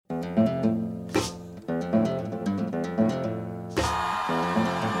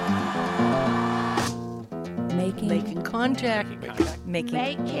contact.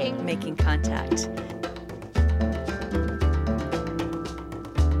 Making contact.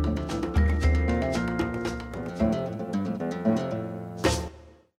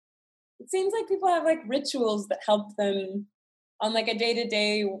 It seems like people have like rituals that help them on like a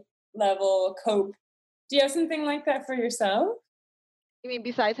day-to-day level cope. Do you have something like that for yourself? You mean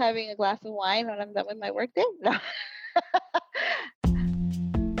besides having a glass of wine when I'm done with my workday? No.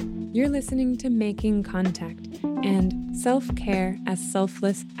 You're listening to Making Contact and Self-Care as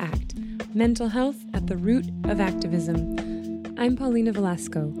Selfless Act, Mental Health at the Root of Activism. I'm Paulina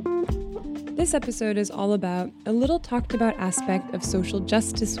Velasco. This episode is all about a little talked about aspect of social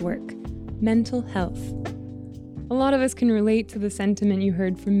justice work, mental health. A lot of us can relate to the sentiment you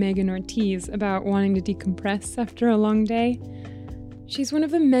heard from Megan Ortiz about wanting to decompress after a long day. She's one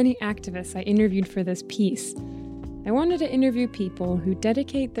of the many activists I interviewed for this piece. I wanted to interview people who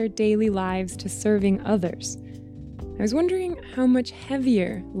dedicate their daily lives to serving others. I was wondering how much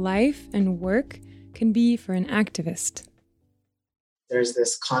heavier life and work can be for an activist. There's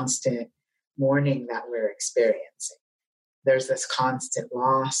this constant mourning that we're experiencing. There's this constant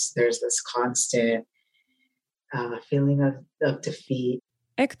loss. There's this constant feeling of defeat.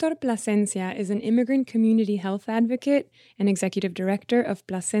 Héctor Plasencia is an immigrant community health advocate and executive director of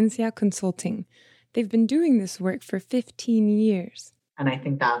Plasencia Consulting. They've been doing this work for 15 years. And I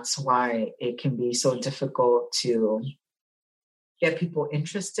think that's why it can be so difficult to get people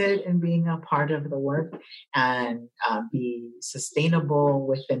interested in being a part of the work and be sustainable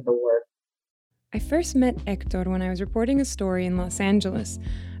within the work. I first met Héctor when I was reporting a story in Los Angeles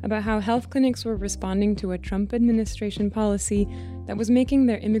about how health clinics were responding to a Trump administration policy that was making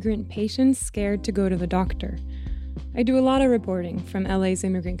their immigrant patients scared to go to the doctor. I do a lot of reporting from LA's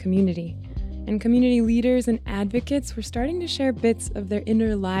immigrant community, and community leaders and advocates were starting to share bits of their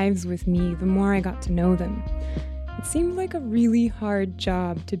inner lives with me the more I got to know them. It seemed like a really hard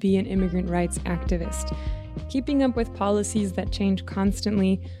job to be an immigrant rights activist, keeping up with policies that change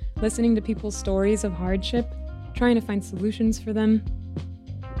constantly, listening to people's stories of hardship, trying to find solutions for them.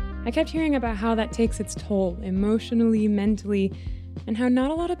 I kept hearing about how that takes its toll emotionally, mentally, and how not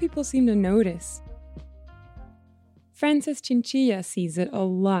a lot of people seem to notice. Frances Chinchilla sees it a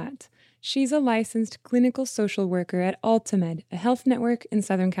lot. She's a licensed clinical social worker at Altamed, a health network in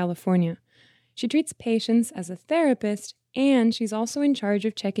Southern California. She treats patients as a therapist, and she's also in charge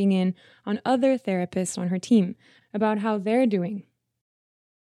of checking in on other therapists on her team about how they're doing.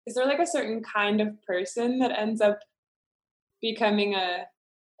 Is there like a certain kind of person that ends up becoming an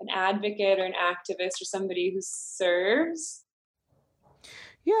advocate or an activist or somebody who serves?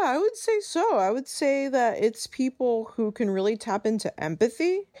 Yeah, I would say so. I would say that it's people who can really tap into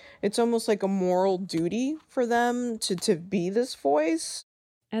empathy. It's almost like a moral duty for them to be this voice.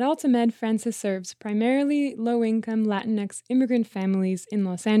 At Altamed, Frances serves primarily low-income Latinx immigrant families in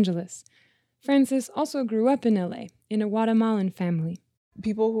Los Angeles. Frances also grew up in LA, in a Guatemalan family.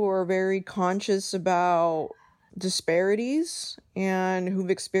 People who are very conscious about disparities and who've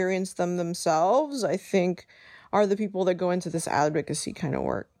experienced them themselves, I think, are the people that go into this advocacy kind of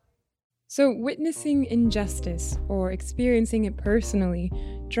work. So witnessing injustice or experiencing it personally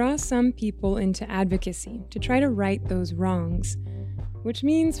draws some people into advocacy to try to right those wrongs, which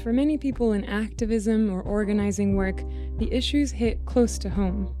means for many people in activism or organizing work, the issues hit close to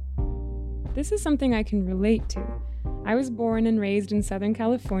home. This is something I can relate to. I was born and raised in Southern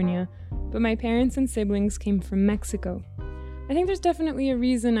California, but my parents and siblings came from Mexico. I think there's definitely a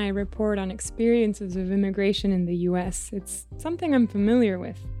reason I report on experiences of immigration in the US. It's something I'm familiar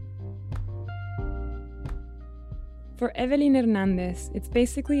with. For Evelyn Hernandez, it's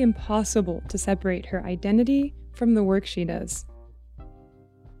basically impossible to separate her identity from the work she does.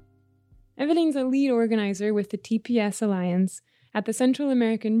 Evelyn's a lead organizer with the TPS Alliance at the Central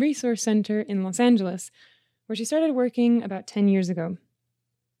American Resource Center in Los Angeles, where she started working about 10 years ago.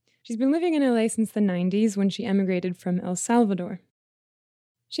 She's been living in LA since the 90s when she emigrated from El Salvador.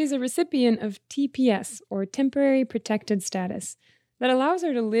 She's a recipient of TPS, or Temporary Protected Status, that allows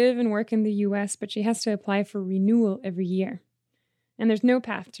her to live and work in the US, but she has to apply for renewal every year. And there's no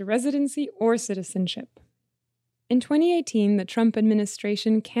path to residency or citizenship. In 2018, the Trump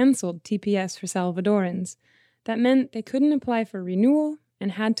administration canceled TPS for Salvadorans. That meant they couldn't apply for renewal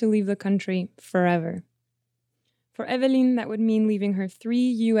and had to leave the country forever. For Evelyn, that would mean leaving her 3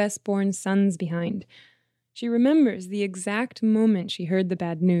 US-born sons behind. She remembers the exact moment she heard the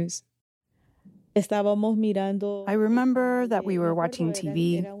bad news. I remember that we were watching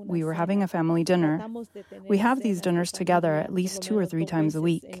TV, we were having a family dinner. We have these dinners together at least 2 or 3 times a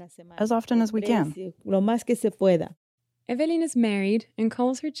week, as often as we can. Evelyn is married and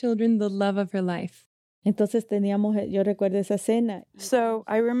calls her children the love of her life. So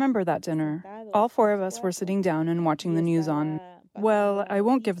I remember that dinner. All four of us were sitting down and watching the news on, well, I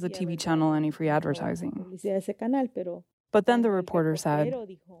won't give the TV channel any free advertising. But then the reporter said,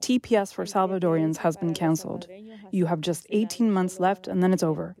 TPS for Salvadorians has been canceled. You have just 18 months left and then it's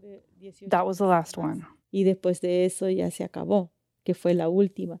over. That was the last one. Y después de eso ya se acabó, que fue la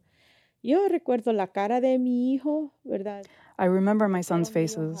última. Yo recuerdo la cara de mi hijo, ¿verdad? I remember my son's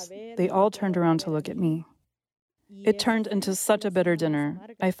faces. They all turned around to look at me. It turned into such a bitter dinner.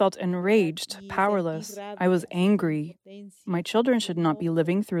 I felt enraged, powerless. I was angry. My children should not be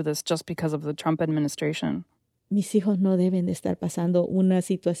living through this just because of the Trump administration. Mis hijos no deben de estar pasando una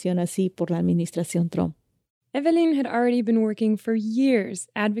situación así por la administración Trump. Evelyn had already been working for years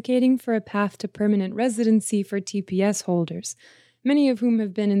advocating for a path to permanent residency for TPS holders, many of whom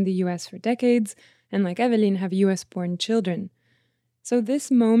have been in the U.S. for decades and, like Evelyn, have U.S.-born children. So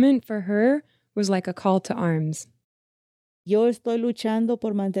this moment for her was like a call to arms. Yo estoy luchando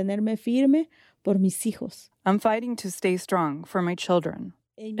por mantenerme firme por mis hijos. I'm fighting to stay strong for my children.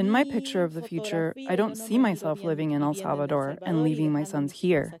 In my picture of the future, I don't see myself living in El Salvador and leaving my sons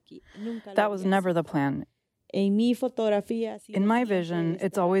here. That was never the plan. In my vision,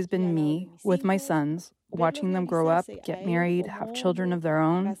 it's always been me, with my sons, watching them grow up, get married, have children of their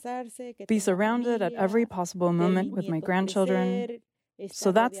own, be surrounded at every possible moment with my grandchildren.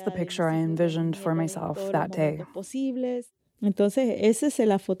 So that's the picture I envisioned for myself that day. Entonces, esa es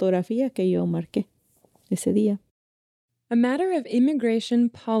la fotografía que yo marqué ese día. A matter of immigration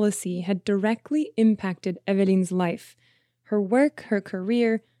policy had directly impacted Evelyn's life. Her work, her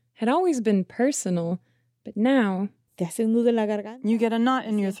career, had always been personal, but now... You get a knot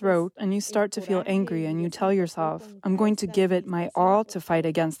in your throat and you start to feel angry and you tell yourself, I'm going to give it my all to fight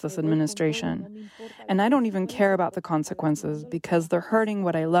against this administration. And I don't even care about the consequences because they're hurting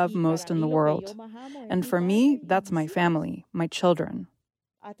what I love most in the world. And for me, that's my family, my children.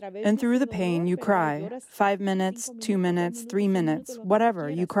 And through the pain, you cry. 5 minutes, 2 minutes, 3 minutes, whatever,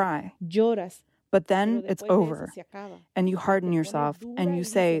 you cry. But then it's over. And you harden yourself and you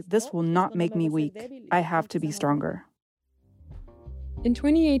say, this will not make me weak. I have to be stronger. In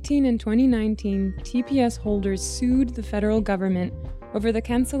 2018 and 2019, TPS holders sued the federal government over the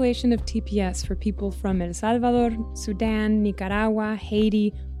cancellation of TPS for people from El Salvador, Sudan, Nicaragua,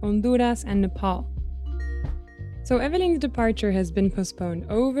 Haiti, Honduras, and Nepal. So Evelyn's departure has been postponed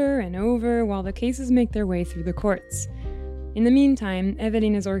over and over while the cases make their way through the courts. In the meantime,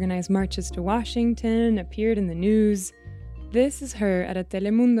 Evelyn has organized marches to Washington, appeared in the news. This is her at a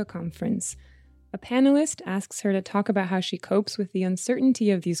Telemundo conference. A panelist asks her to talk about how she copes with the uncertainty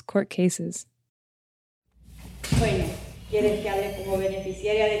of these court cases. Bueno, ¿quieres que hable como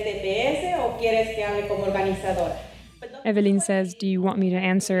beneficiaria de TPS o quieres que hable como organizadora? Evelyn says, do you want me to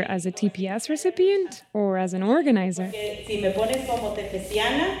answer as a TPS recipient or as an organizer? Si me pones como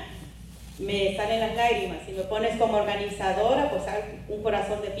TPSiana, me salen las lágrimas. Si me pones como organizadora, pues un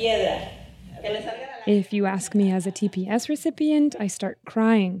corazón de piedra. If you ask me as a TPS recipient, I start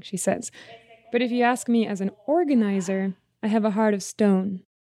crying, she says. But if you ask me as an organizer, I have a heart of stone.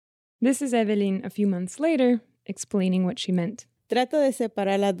 This is Evelyn a few months later, explaining what she meant. I tried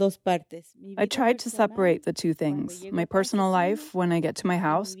to separate the two things. My personal life, when I get to my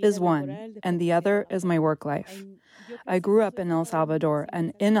house, is one, and the other is my work life. I grew up in El Salvador,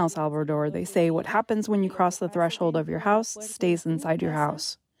 and in El Salvador, they say what happens when you cross the threshold of your house stays inside your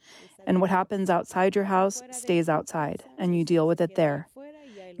house. And what happens outside your house stays outside, and you deal with it there.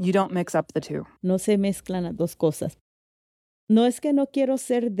 You don't mix up the two. No se mezclan las dos cosas. No es que no quiero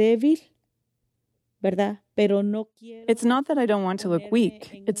ser débil, ¿verdad? Pero no quiero. It's not that I don't want to look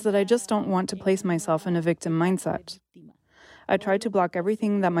weak. It's that I just don't want to place myself in a victim mindset. I try to block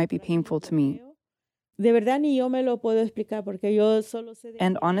everything that might be painful to me. De verdad ni yo me lo puedo explicar porque yo solo sé.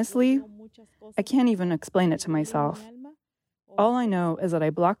 And honestly, I can't even explain it to myself. All I know is that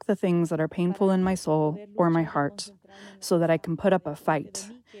I block the things that are painful in my soul or my heart so that I can put up a fight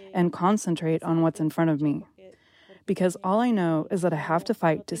and concentrate on what's in front of me. Because all I know is that I have to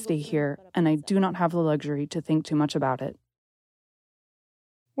fight to stay here, and I do not have the luxury to think too much about it.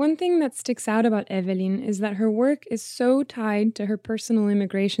 One thing that sticks out about Evelyn is that her work is so tied to her personal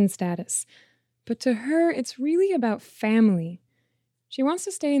immigration status. But to her, it's really about family. She wants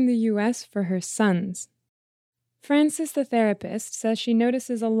to stay in the U.S. for her sons. Frances, the therapist, says she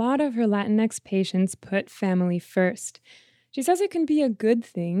notices a lot of her Latinx patients put family first. She says it can be a good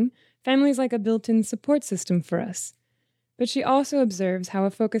thing. Family's like a built-in support system for us. But she also observes how a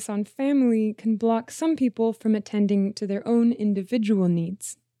focus on family can block some people from attending to their own individual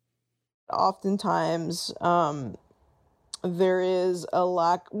needs. Oftentimes, there is a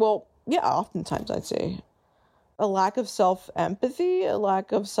lack, well, Yeah, oftentimes I'd say a lack of self-empathy, a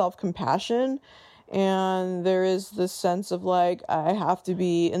lack of self-compassion, and there is this sense of like, I have to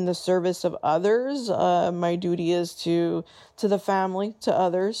be in the service of others. My duty is to the family, to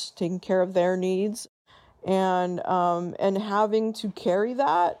others, taking care of their needs, and having to carry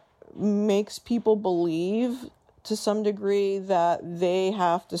that makes people believe to some degree that they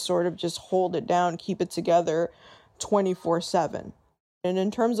have to sort of just hold it down, keep it together 24/7. And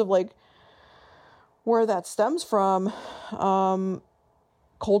in terms of like where that stems from,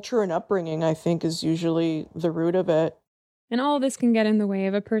 culture and upbringing, I think, is usually the root of it. And all this can get in the way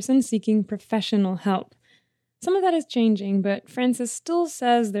of a person seeking professional help. Some of that is changing, but Frances still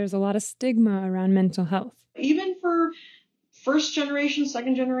says there's a lot of stigma around mental health. Even for first generation,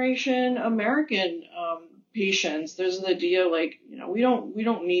 second generation American patients, there's an idea like, we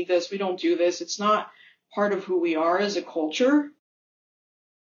don't need this, we don't do this. It's not part of who we are as a culture.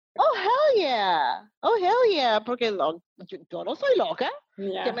 Oh, hell yeah. Oh, hell yeah. Porque yo no soy loca.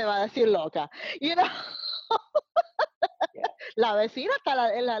 Yeah. ¿Qué me va a decir loca? La vecina está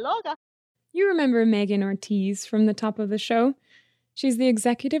la loca. You remember Megan Ortiz from the top of the show? She's the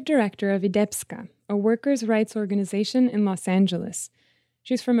executive director of IDEPSCA, a workers' rights organization in Los Angeles.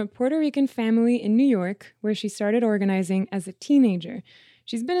 She's from a Puerto Rican family in New York, where she started organizing as a teenager.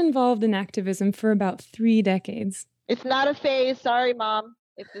 She's been involved in activism for about 3 decades. It's not a phase. Sorry, Mom,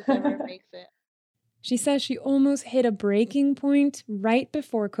 if this ever makes it. She says she almost hit a breaking point right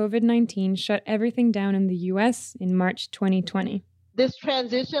before COVID-19 shut everything down in the U.S. in March 2020. This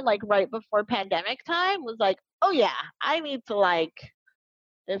transition, like right before pandemic time, was like, oh yeah, I need to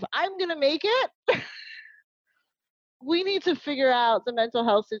if I'm going to make it, we need to figure out the mental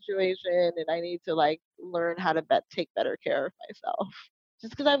health situation, and I need to learn how to take better care of myself.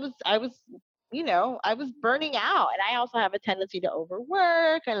 Just because I was burning out, and I also have a tendency to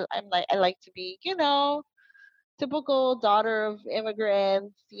overwork. I like to be, typical daughter of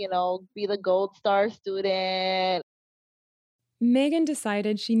immigrants, be the gold star student. Megan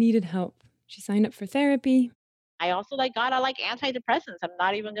decided she needed help. She signed up for therapy. I also got on antidepressants. I'm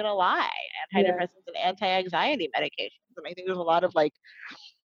not even gonna lie, antidepressants and anti-anxiety medications. And I think there's a lot of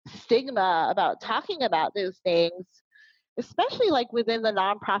stigma about talking about those things, especially within the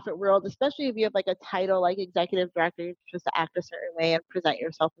nonprofit world, especially if you have a title like executive director, you're supposed to act a certain way and present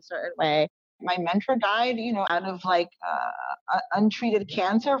yourself a certain way. My mentor died, out of untreated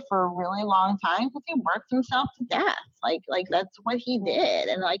cancer for a really long time because he worked himself to death. That's what he did,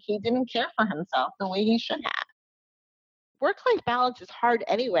 and he didn't care for himself the way he should have. Work-life balance is hard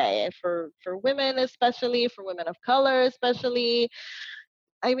anyway for women, especially for women of color, especially.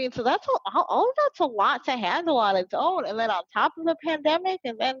 I mean, so that's all of that's a lot to handle on its own. And then on top of the pandemic,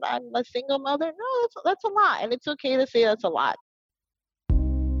 and then I'm a single mother. No, that's a lot. And it's okay to say that's a lot.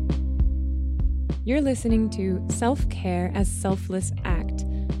 You're listening to Self-Care as Selfless Act,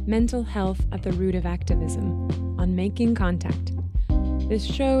 Mental Health at the Root of Activism, on Making Contact. This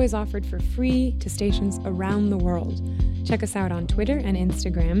show is offered for free to stations around the world. Check us out on Twitter and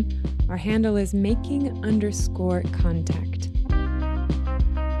Instagram. Our handle is making_contact.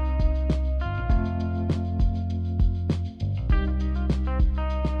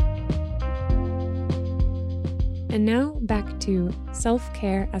 And now back to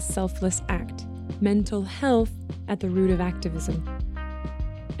Self-Care as Selfless Act, Mental Health at the Root of Activism.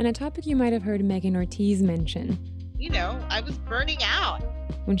 And a topic you might have heard Megan Ortiz mention. I was burning out.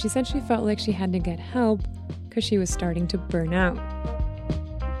 When she said she felt like she had to get help because she was starting to burn out.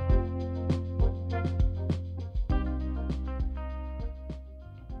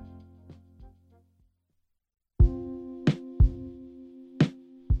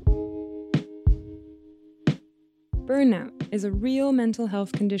 Burnout is a real mental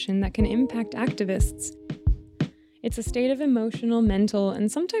health condition that can impact activists. It's a state of emotional, mental,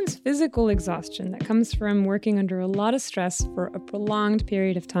 and sometimes physical exhaustion that comes from working under a lot of stress for a prolonged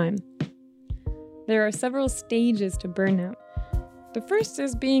period of time. There are several stages to burnout. The first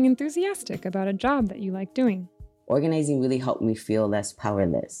is being enthusiastic about a job that you like doing. Organizing really helped me feel less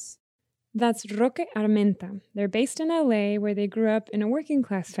powerless. That's Roque Armenta. They're based in LA, where they grew up in a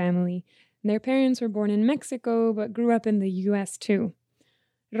working-class family. Their parents were born in Mexico, but grew up in the U.S. too.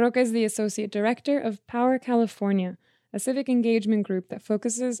 Roque is the Associate Director of Power California, a civic engagement group that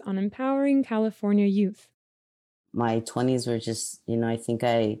focuses on empowering California youth. My 20s were just, I think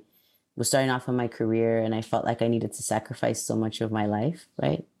I was starting off in my career and I felt like I needed to sacrifice so much of my life,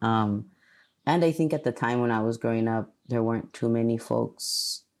 right? And I think at the time when I was growing up, there weren't too many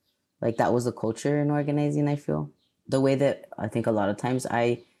folks, that was the culture in organizing, I feel. The way that I think a lot of times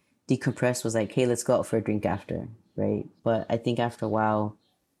I decompressed was hey, let's go out for a drink after, right? But I think after a while,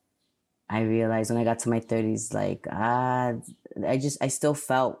 I realized when I got to my 30s, like, I still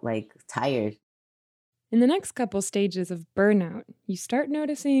felt like tired. In the next couple stages of burnout, you start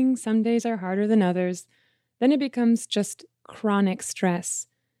noticing some days are harder than others. Then it becomes just chronic stress.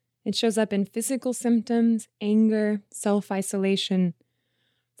 It shows up in physical symptoms, anger, self-isolation.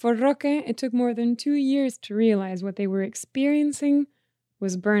 For Roque, it took more than 2 years to realize what they were experiencing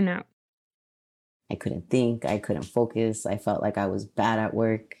was burnout. I couldn't think, I couldn't focus, I felt like I was bad at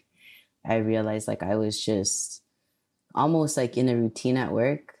work. I realized like I was just almost like in a routine at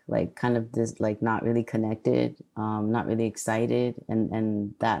work, like kind of this, like not really connected, not really excited.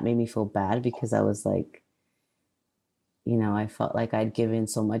 And that made me feel bad because I was like, you know, I felt like I'd given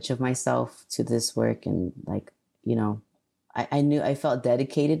so much of myself to this work and like, you know, I knew I felt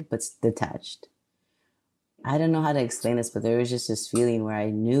dedicated, but detached. I don't know how to explain this, but there was just this feeling where I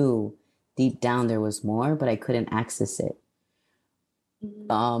knew deep down there was more, but I couldn't access it.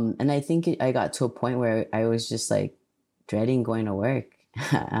 And I think I got to a point where I was just like dreading going to work.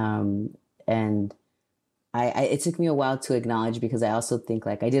 And it took me a while to acknowledge because I also think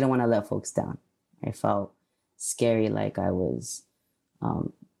like I didn't want to let folks down. I felt scary, like I was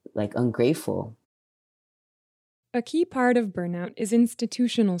like ungrateful. A key part of burnout is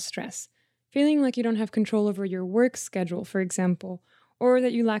institutional stress, feeling like you don't have control over your work schedule, for example, or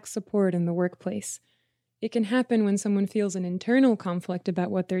that you lack support in the workplace. It can happen when someone feels an internal conflict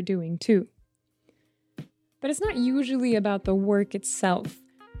about what they're doing, too. But it's not usually about the work itself.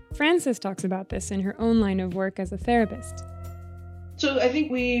 Frances talks about this in her own line of work as a therapist. So I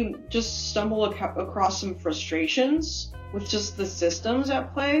think we just stumble across some frustrations with just the systems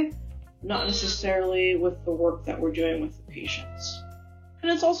at play, not necessarily with the work that we're doing with the patients.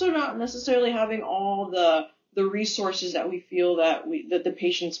 And it's also not necessarily having all the resources that we feel that the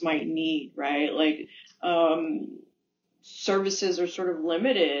patients might need, right? Like, services are sort of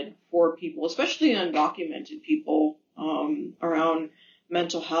limited for people, especially undocumented people, around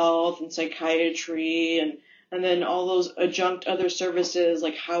mental health and psychiatry and then all those adjunct other services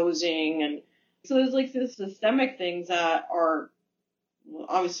like housing. And so there's like this systemic things that are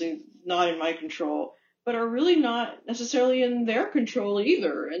obviously not in my control, but are really not necessarily in their control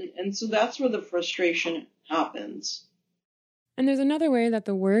either. And so that's where the frustration happens. And there's another way that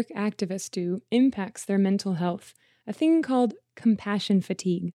the work activists do impacts their mental health, a thing called compassion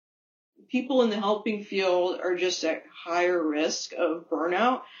fatigue. People in the helping field are just at higher risk of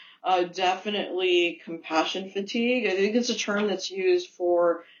burnout. Definitely compassion fatigue. I think it's a term that's used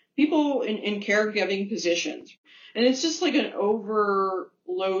for people in caregiving positions. And it's just like an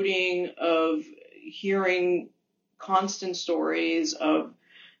overloading of hearing constant stories of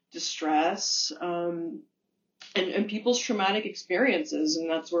distress, and people's traumatic experiences. And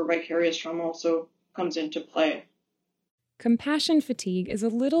that's where vicarious trauma also comes into play. Compassion fatigue is a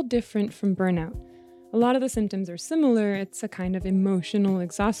little different from burnout. A lot of the symptoms are similar. It's a kind of emotional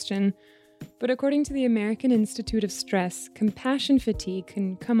exhaustion. But according to the American Institute of Stress, compassion fatigue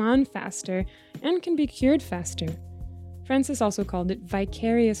can come on faster and can be cured faster. Frances also called it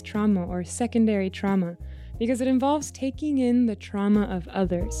vicarious trauma or secondary trauma because it involves taking in the trauma of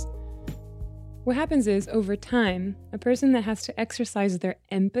others. What happens is, over time, a person that has to exercise their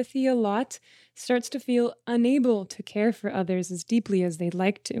empathy a lot starts to feel unable to care for others as deeply as they'd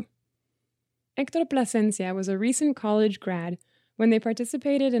like to. Héctor Plasencia was a recent college grad when they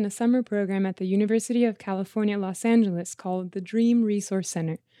participated in a summer program at the University of California, Los Angeles called the Dream Resource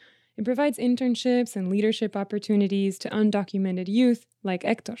Center. It provides internships and leadership opportunities to undocumented youth like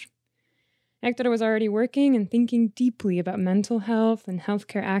Héctor. Héctor was already working and thinking deeply about mental health and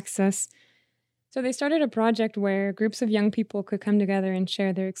healthcare access. So they started a project where groups of young people could come together and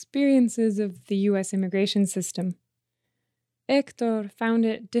share their experiences of the U.S. immigration system. Héctor found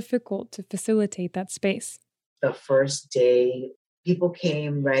it difficult to facilitate that space. The first day, people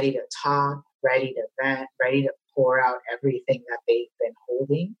came ready to talk, ready to vent, ready to pour out everything that they've been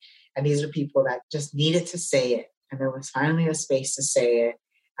holding. And these are people that just needed to say it. And there was finally a space to say it.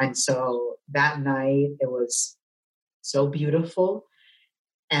 And so that night, it was so beautiful.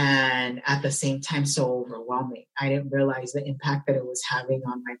 And at the same time, so overwhelming. I didn't realize the impact that it was having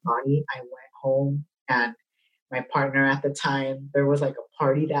on my body. I went home and my partner at the time, there was like a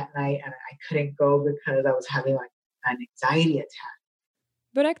party that night and I couldn't go because I was having like an anxiety attack.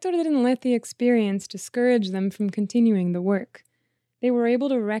 But Héctor didn't let the experience discourage them from continuing the work. They were able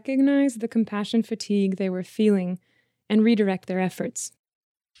to recognize the compassion fatigue they were feeling and redirect their efforts.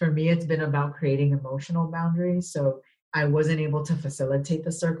 For me, it's been about creating emotional boundaries. So I wasn't able to facilitate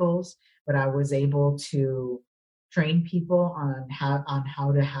the circles, but I was able to train people on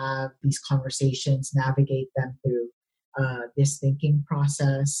how to have these conversations, navigate them through this thinking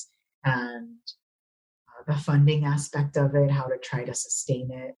process, and the funding aspect of it, how to try to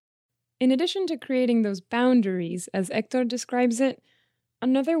sustain it. In addition to creating those boundaries, as Hector describes it,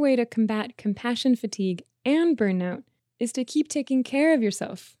 another way to combat compassion fatigue and burnout is to keep taking care of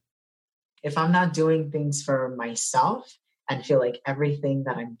yourself. If I'm not doing things for myself and feel like everything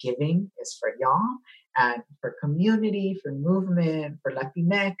that I'm giving is for y'all and for community, for movement, for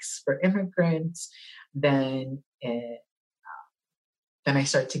Latinx, for immigrants, then I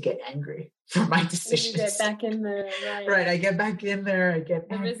start to get angry for my decisions. You get back in there, right? Right, I get back in there, I get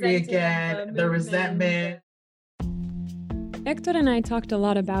angry again, the resentment. Hector and I talked a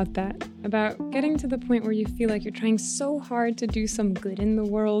lot about that, about getting to the point where you feel like you're trying so hard to do some good in the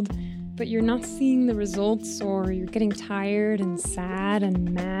world, but you're not seeing the results, or you're getting tired and sad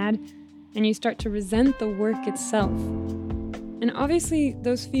and mad, and you start to resent the work itself. And obviously,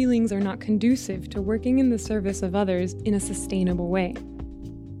 those feelings are not conducive to working in the service of others in a sustainable way.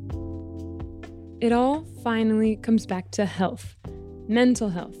 It all finally comes back to health. Mental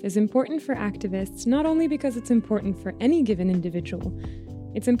health is important for activists not only because it's important for any given individual,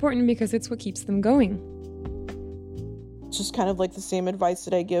 it's important because it's what keeps them going. It's just kind of like the same advice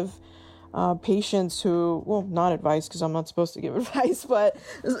that I give patients who, well, not advice because I'm not supposed to give advice, but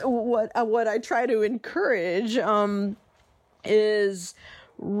what I try to encourage is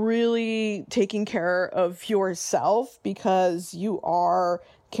really taking care of yourself, because you are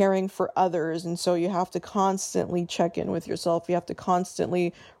caring for others, and so you have to constantly check in with yourself. You have to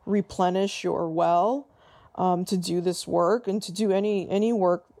constantly replenish your well to do this work and to do any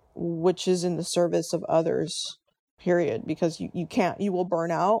work which is in the service of others, period, because you will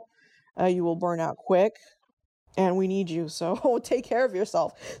burn out. You will burn out quick, and we need you, so take care of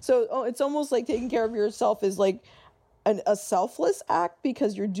yourself. So it's almost like taking care of yourself is like a selfless act,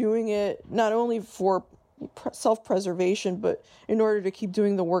 because you're doing it not only for self-preservation, but in order to keep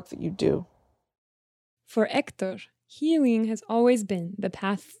doing the work that you do. For Hector, healing has always been the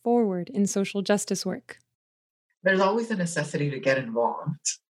path forward in social justice work. There's always a necessity to get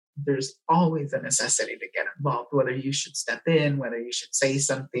involved. There's always a necessity to get involved, whether you should step in, whether you should say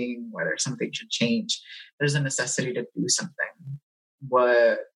something, whether something should change. There's a necessity to do something.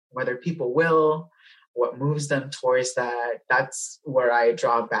 Whether people will, what moves them towards that, that's where I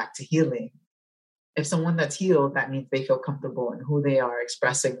draw back to healing. If someone that's healed, that means they feel comfortable in who they are,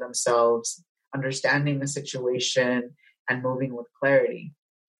 expressing themselves, understanding the situation, and moving with clarity.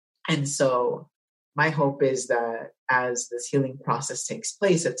 And so my hope is that as this healing process takes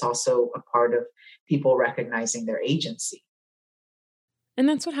place, it's also a part of people recognizing their agency. And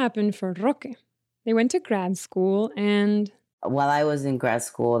that's what happened for Roque. They went to grad school, and while I was in grad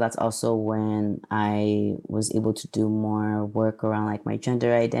school, that's also when I was able to do more work around like my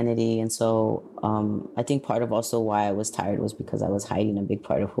gender identity. And so I think part of also why I was tired was because I was hiding a big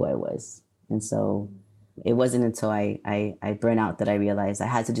part of who I was. And so it wasn't until I burned out that I realized I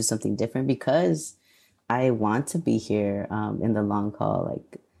had to do something different, because I want to be here in the long haul.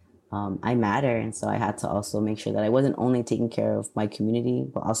 Like I matter. And so I had to also make sure that I wasn't only taking care of my community,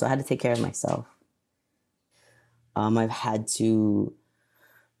 but also I had to take care of myself. I've had to,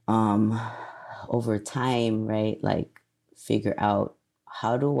 over time, right, like figure out,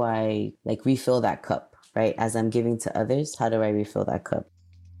 how do I like refill that cup, right? As I'm giving to others, how do I refill that cup?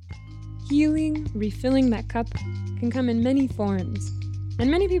 Healing, refilling that cup, can come in many forms. And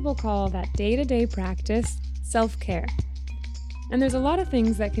many people call that day-to-day practice self-care. And there's a lot of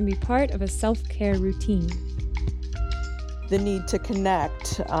things that can be part of a self-care routine. The need to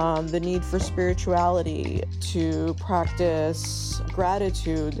connect, the need for spirituality, to practice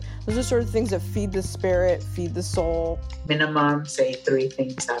gratitude. Those are sort of things that feed the spirit, feed the soul. Minimum, say 3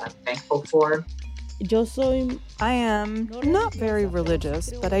 things that I'm thankful for. I am not very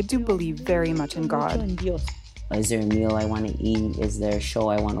religious, but I do believe very much in God. Is there a meal I want to eat? Is there a show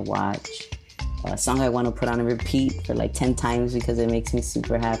I want to watch? A song I want to put on a repeat for like 10 times because it makes me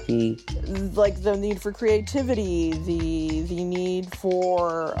super happy. Like the need for creativity, the need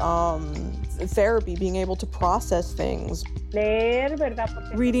for therapy, being able to process things.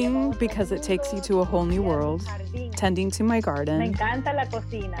 Reading because it takes you to a whole new world. Tending to my garden.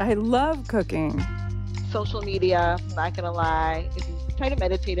 I love cooking. Social media, not gonna lie. I try to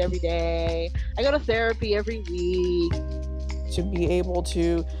meditate every day. I go to therapy every week. To be able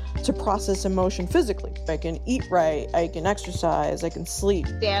to process emotion physically. I can eat right, I can exercise, I can sleep.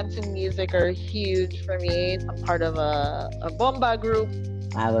 Dance and music are huge for me. I'm part of a bomba group.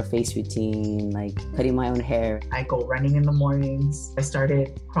 I have a face routine, like cutting my own hair. I go running in the mornings. I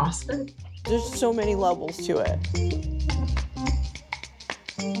started CrossFit. There's so many levels to it.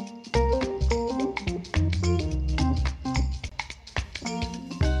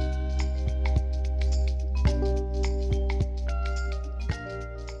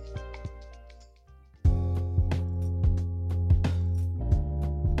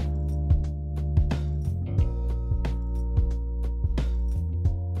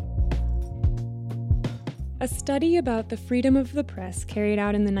 A study about the freedom of the press carried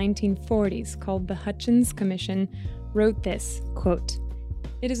out in the 1940s, called the Hutchins Commission, wrote this, quote,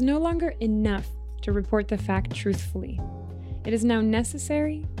 "It is no longer enough to report the fact truthfully. It is now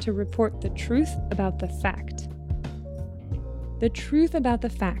necessary to report the truth about the fact. The truth about the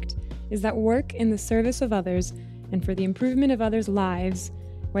fact is that work in the service of others and for the improvement of others' lives,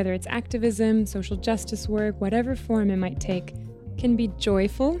 whether it's activism, social justice work, whatever form it might take, can be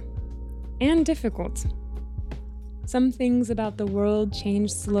joyful and difficult. Some things about the world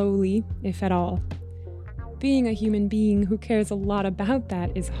change slowly, if at all. Being a human being who cares a lot about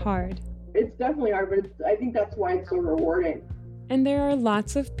that is hard. It's definitely hard, but I think that's why it's so rewarding. And there are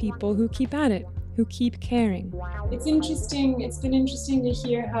lots of people who keep at it, who keep caring. It's interesting. It's been interesting to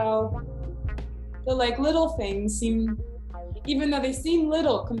hear how the little things seem, even though they seem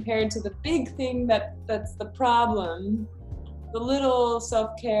little compared to the big thing that's the problem, the little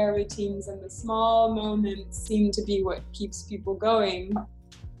self-care routines and the small moments seem to be what keeps people going.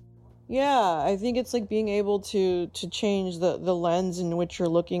 Yeah, I think it's like being able to change the lens in which you're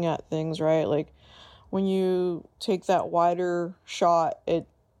looking at things, right? Like when you take that wider shot, it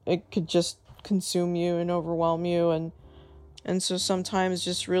could just consume you and overwhelm you, and so sometimes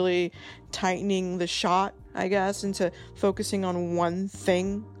just really tightening the shot, I guess, into focusing on one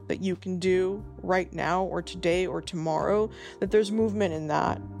thing that you can do right now or today or tomorrow, that there's movement in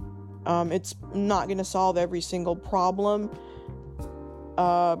that. It's not going to solve every single problem,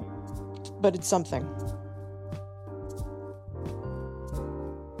 but it's something.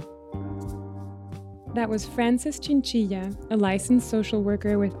 That was Frances Chinchilla, a licensed social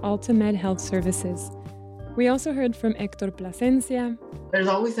worker with AltaMed Health Services. We also heard from Hector Plasencia. There's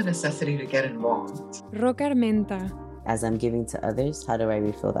always a necessity to get involved. Roca Armenta. As I'm giving to others, how do I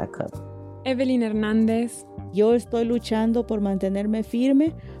refill that cup? Evelyn Hernandez. Yo estoy luchando por mantenerme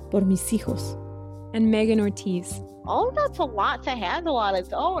firme por mis hijos. And Megan Ortiz. All of that's a lot to handle on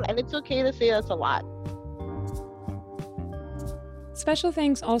its own, and it's okay to say that's a lot. Special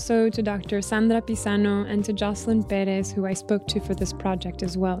thanks also to Dr. Sandra Pisano and to Jocelyn Perez, who I spoke to for this project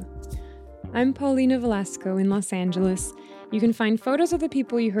as well. I'm Paulina Velasco in Los Angeles. You can find photos of the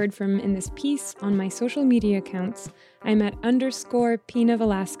people you heard from in this piece on my social media accounts. I'm at _Pina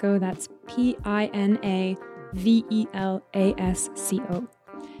Velasco, that's PINAVELASCO.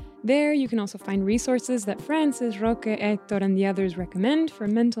 There you can also find resources that Frances, Roque, Hector, and the others recommend for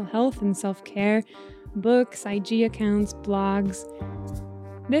mental health and self-care, books, IG accounts, blogs.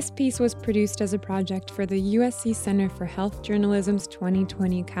 This piece was produced as a project for the USC Center for Health Journalism's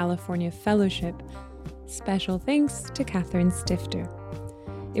 2020 California Fellowship. Special thanks to Catherine Stifter.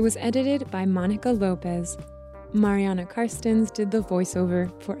 It was edited by Monica Lopez. Mariana Karstens did the voiceover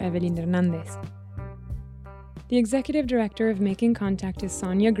for Evelyn Hernandez. The executive director of Making Contact is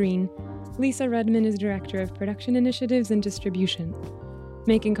Sonia Green. Lisa Redman is director of production initiatives and distribution.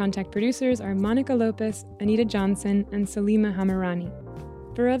 Making Contact producers are Monica Lopez, Anita Johnson, and Salima Hamarani.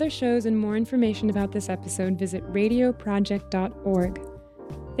 For other shows and more information about this episode, visit radioproject.org.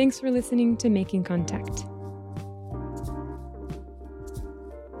 Thanks for listening to Making Contact.